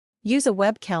Use a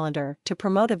web calendar to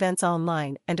promote events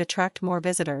online and attract more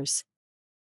visitors.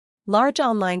 Large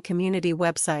online community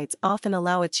websites often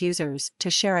allow its users to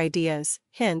share ideas,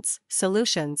 hints,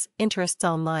 solutions, interests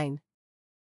online.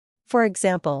 For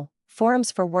example,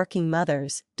 forums for working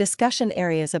mothers, discussion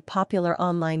areas of popular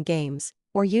online games,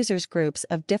 or users groups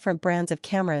of different brands of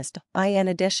cameras. In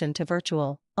addition to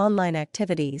virtual, online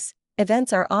activities,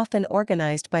 events are often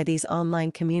organized by these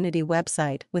online community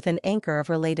websites with an anchor of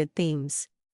related themes.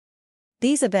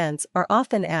 These events are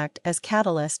often act as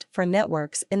catalyst for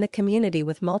networks in the community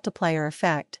with multiplier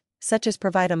effect, such as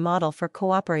provide a model for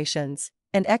cooperations,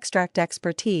 and extract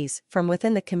expertise from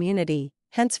within the community,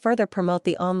 hence further promote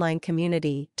the online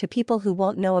community to people who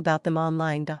won't know about them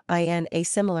online. In a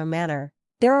similar manner,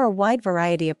 there are a wide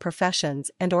variety of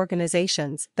professions and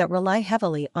organizations that rely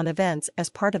heavily on events as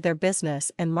part of their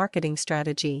business and marketing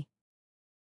strategy.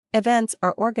 Events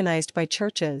are organized by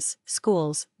churches,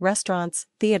 schools, restaurants,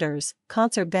 theaters,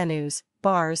 concert venues,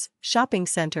 bars, shopping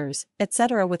centers,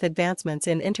 etc. With advancements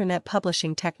in internet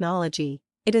publishing technology,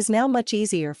 it is now much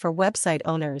easier for website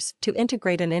owners to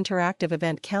integrate an interactive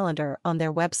event calendar on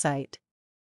their website.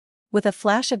 With a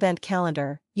flash event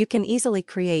calendar, you can easily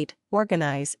create,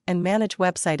 organize, and manage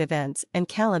website events and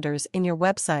calendars in your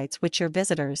websites which your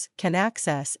visitors can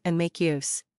access and make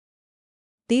use.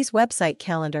 These website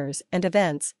calendars and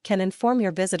events can inform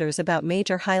your visitors about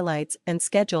major highlights and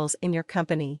schedules in your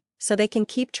company, so they can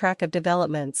keep track of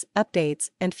developments, updates,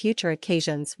 and future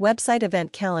occasions. Website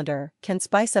event calendar can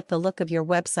spice up the look of your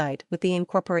website with the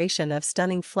incorporation of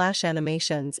stunning flash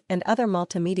animations and other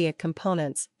multimedia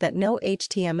components that no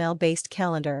HTML-based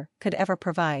calendar could ever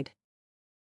provide.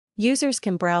 Users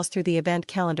can browse through the event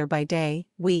calendar by day,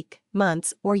 week,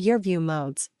 months, or year view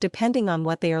modes, depending on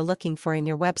what they are looking for in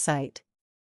your website.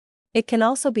 It can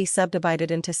also be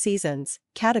subdivided into seasons,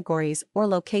 categories, or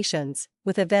locations,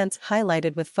 with events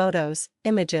highlighted with photos,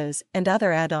 images, and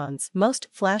other add-ons. Most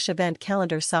flash event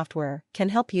calendar software can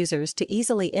help users to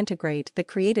easily integrate the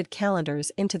created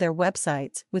calendars into their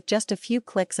websites with just a few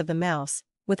clicks of the mouse,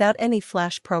 without any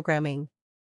flash programming.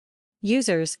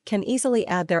 Users can easily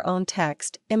add their own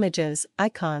text, images,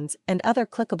 icons, and other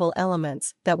clickable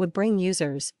elements that would bring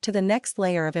users to the next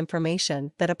layer of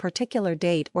information that a particular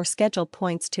date or schedule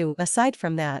points to. Aside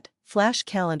from that, flash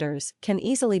calendars can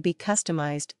easily be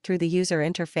customized through the user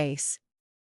interface.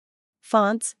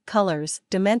 Fonts, colors,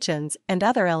 dimensions, and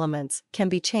other elements can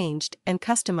be changed and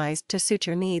customized to suit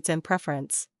your needs and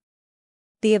preference.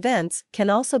 The events can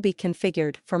also be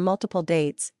configured for multiple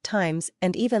dates, times,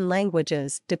 and even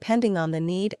languages depending on the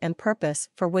need and purpose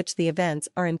for which the events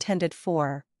are intended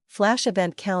for. Flash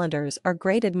event calendars are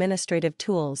great administrative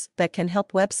tools that can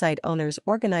help website owners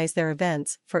organize their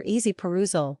events for easy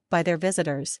perusal by their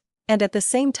visitors, and at the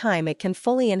same time it can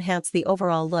fully enhance the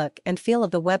overall look and feel of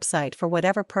the website for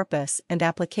whatever purpose and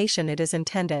application it is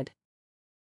intended.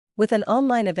 With an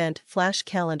online event flash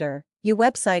calendar, your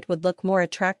website would look more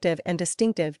attractive and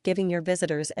distinctive, giving your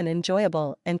visitors an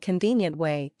enjoyable and convenient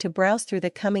way to browse through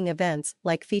the coming events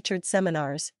like featured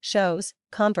seminars, shows,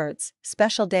 converts,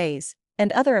 special days,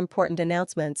 and other important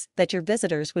announcements that your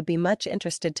visitors would be much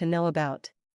interested to know about.